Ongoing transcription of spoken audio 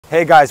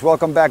Hey guys,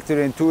 welcome back to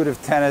the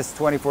Intuitive Tennis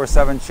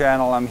 24/7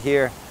 channel. I'm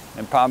here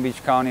in Palm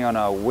Beach County on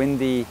a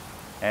windy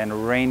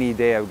and rainy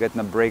day. I'm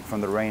getting a break from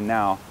the rain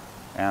now,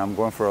 and I'm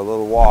going for a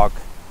little walk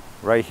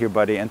right here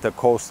by the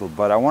Intercoastal.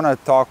 But I want to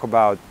talk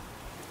about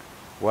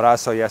what I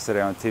saw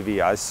yesterday on TV.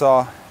 I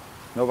saw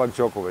Novak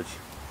Djokovic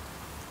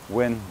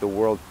win the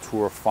World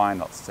Tour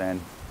Finals,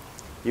 and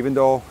even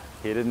though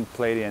he didn't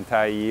play the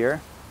entire year,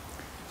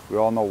 we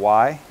all know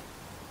why.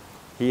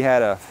 He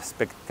had a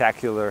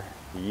spectacular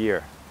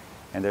year.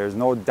 And there's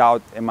no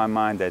doubt in my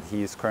mind that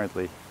he is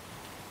currently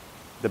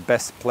the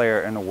best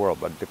player in the world.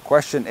 But the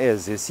question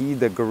is he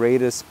the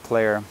greatest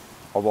player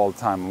of all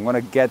time? I'm going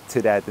to get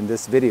to that in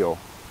this video.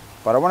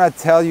 But I want to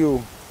tell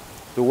you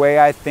the way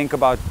I think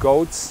about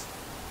GOATs.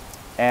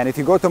 And if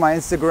you go to my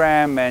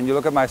Instagram and you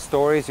look at my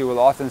stories, you will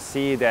often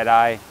see that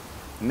I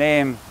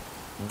name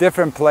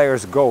different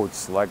players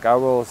GOATs. Like I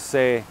will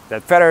say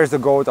that Federer is the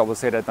GOAT. I will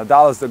say that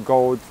Nadal is the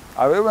GOAT.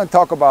 I will even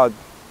talk about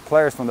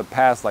players from the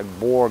past like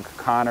Borg,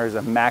 Connors,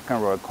 and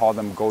McEnroe, call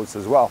them GOATs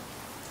as well.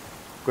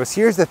 Because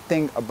here's the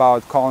thing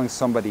about calling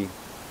somebody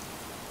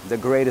the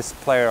greatest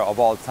player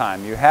of all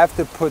time. You have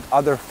to put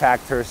other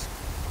factors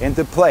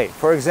into play.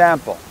 For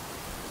example,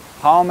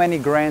 how many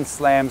Grand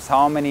Slams,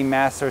 how many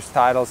Masters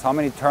titles, how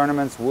many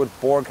tournaments would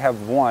Borg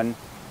have won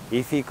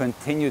if he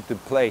continued to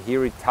play? He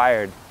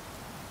retired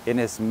in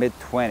his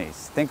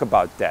mid-20s. Think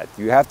about that.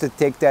 You have to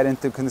take that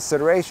into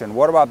consideration.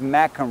 What about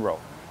McEnroe?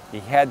 He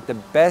had the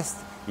best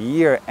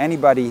year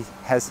anybody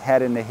has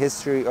had in the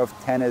history of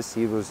tennis.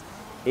 He was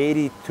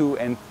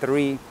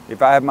 82-3,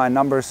 if I have my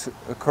numbers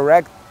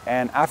correct.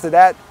 And after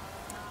that,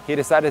 he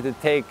decided to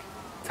take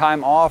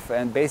time off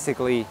and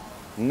basically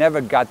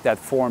never got that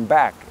form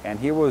back. And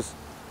he was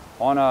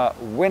on a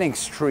winning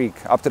streak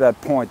up to that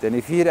point. And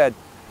if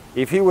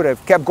he would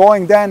have kept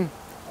going then,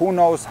 who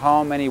knows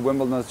how many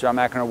Wimbledons John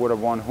McEnroe would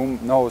have won? Who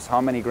knows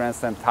how many Grand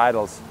Slam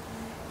titles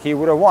he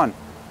would have won?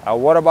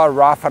 What about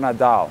Rafa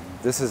Nadal?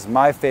 This is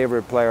my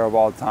favorite player of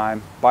all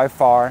time, by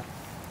far.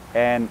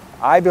 And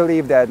I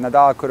believe that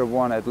Nadal could have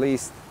won at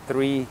least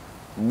 3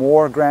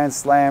 more Grand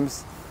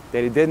Slams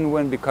that he didn't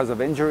win because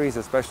of injuries,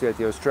 especially at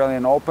the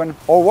Australian Open.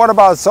 Or what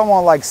about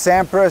someone like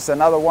Sampras,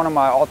 another one of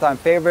my all-time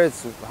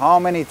favorites? How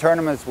many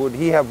tournaments would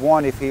he have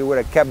won if he would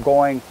have kept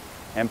going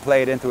and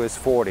played into his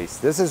 40s?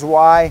 This is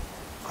why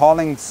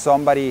calling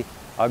somebody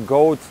a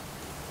GOAT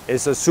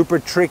is a super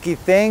tricky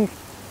thing.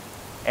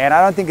 And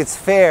I don't think it's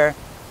fair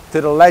to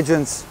the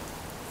legends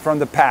from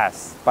the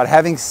past. But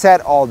having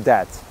said all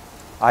that,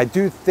 I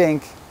do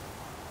think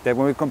that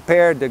when we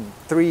compare the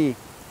 3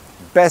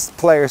 best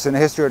players in the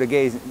history of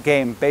the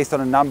game based on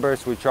the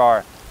numbers, which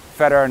are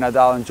Federer,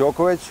 Nadal, and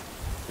Djokovic,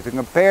 if you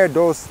compare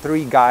those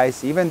 3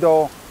 guys, even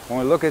though when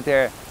we look at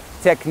their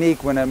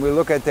technique, when we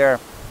look at their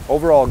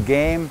overall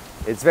game,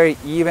 it's very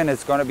even.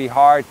 It's going to be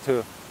hard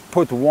to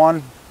put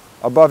one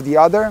above the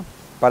other.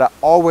 But I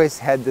always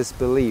had this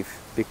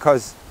belief,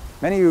 because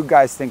many of you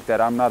guys think that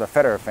I'm not a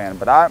Federer fan,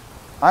 but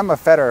I'm a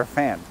Federer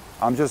fan.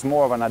 I'm just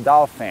more of a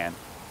Nadal fan.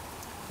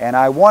 And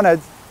I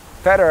wanted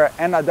Federer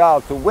and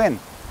Nadal to win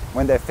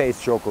when they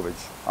faced Djokovic.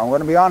 I'm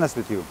going to be honest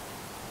with you.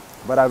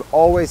 But I've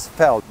always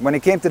felt, when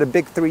it came to the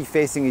big 3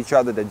 facing each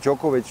other, that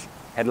Djokovic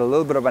had a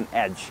little bit of an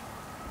edge.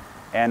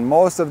 And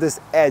most of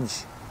this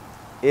edge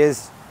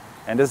is,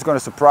 and this is going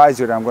to surprise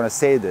you that I'm going to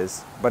say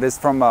this, but it's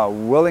from a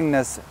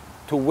willingness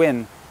to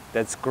win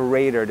that's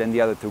greater than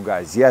the other 2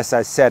 guys. Yes,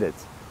 I said it.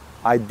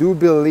 I do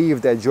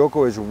believe that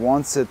Djokovic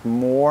wants it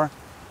more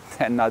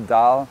than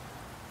Nadal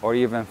or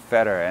even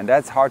Federer. And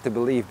that's hard to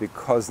believe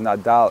because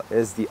Nadal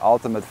is the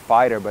ultimate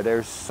fighter. But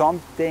there's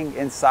something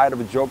inside of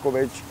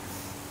Djokovic,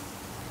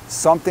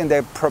 something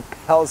that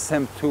propels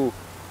him to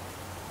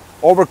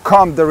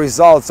overcome the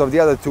results of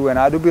the other 2. And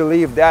I do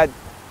believe that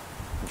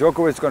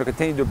Djokovic is going to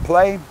continue to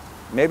play,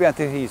 maybe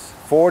until he's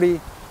 40.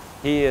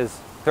 He is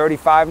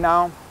 35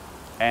 now,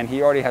 and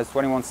he already has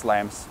 21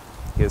 slams.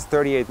 He has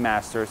 38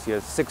 Masters. He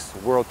has 6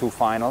 World Tour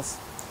Finals.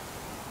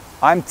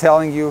 I'm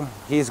telling you,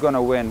 he's going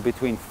to win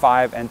between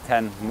 5 and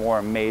 10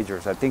 more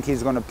majors. I think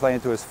he's going to play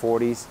into his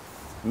 40s.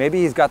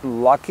 Maybe he's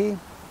gotten lucky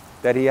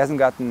that he hasn't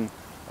gotten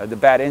the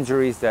bad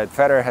injuries that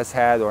Federer has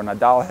had or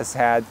Nadal has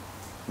had.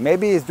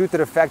 Maybe it's due to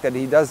the fact that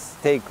he does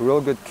take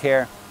real good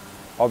care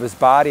of his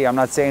body. I'm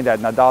not saying that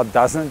Nadal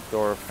doesn't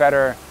or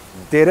Federer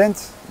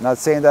didn't. I'm not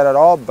saying that at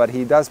all, but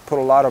he does put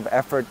a lot of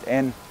effort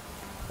in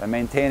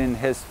maintaining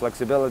his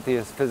flexibility,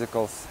 his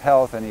physical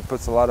health, and he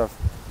puts a lot of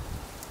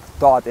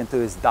thought into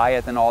his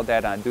diet and all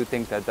that. And I do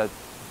think that that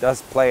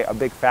does play a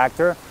big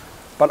factor.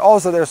 But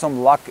also there's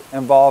some luck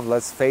involved.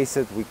 Let's face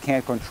it, we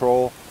can't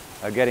control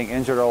getting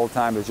injured all the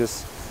time. It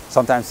just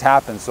sometimes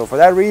happens. So for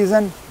that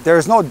reason,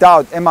 there's no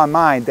doubt in my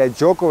mind that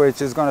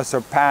Djokovic is going to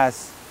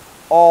surpass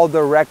all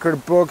the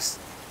record books.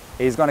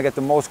 He's going to get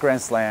the most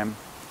Grand Slam.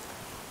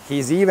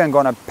 He's even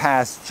going to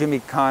pass Jimmy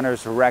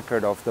Connors'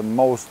 record of the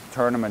most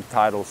tournament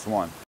titles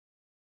won.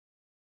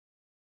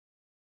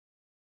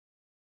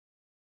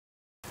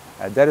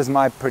 That is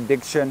my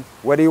prediction.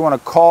 Whether you want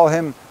to call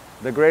him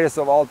the greatest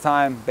of all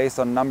time based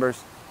on numbers,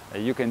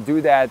 you can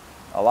do that.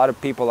 A lot of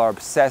people are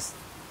obsessed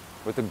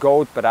with the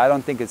GOAT, but I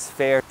don't think it's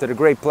fair to the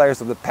great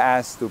players of the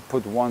past to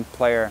put one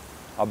player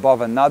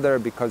above another,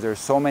 because there's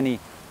so many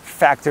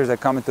factors that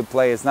come into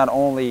play. It's not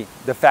only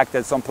the fact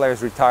that some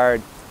players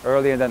retired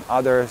earlier than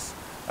others,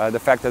 the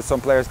fact that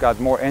some players got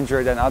more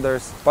injured than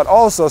others, but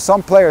also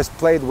some players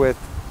played with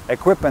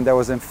equipment that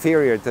was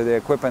inferior to the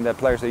equipment that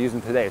players are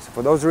using today. So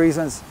for those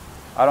reasons,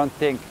 I don't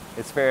think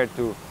it's fair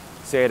to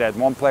say that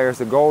one player is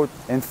the GOAT.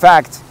 In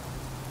fact,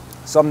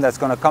 something that's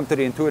going to come to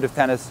the Intuitive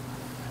Tennis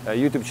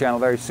YouTube channel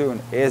very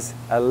soon is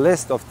a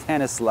list of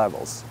tennis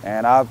levels.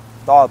 And I've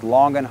thought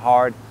long and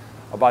hard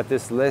about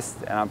this list,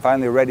 and I'm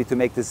finally ready to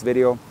make this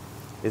video.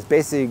 It's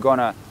basically going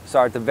to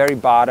start at the very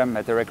bottom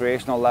at the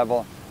recreational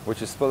level,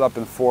 which is split up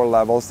in 4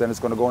 levels. Then it's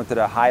going to go into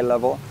the high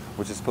level,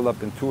 which is split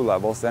up in 2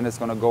 levels. Then it's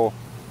going to go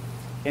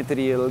into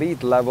the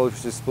elite level,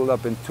 which is split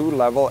up in 2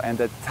 levels. And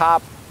the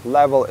top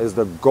level is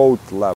the GOAT level.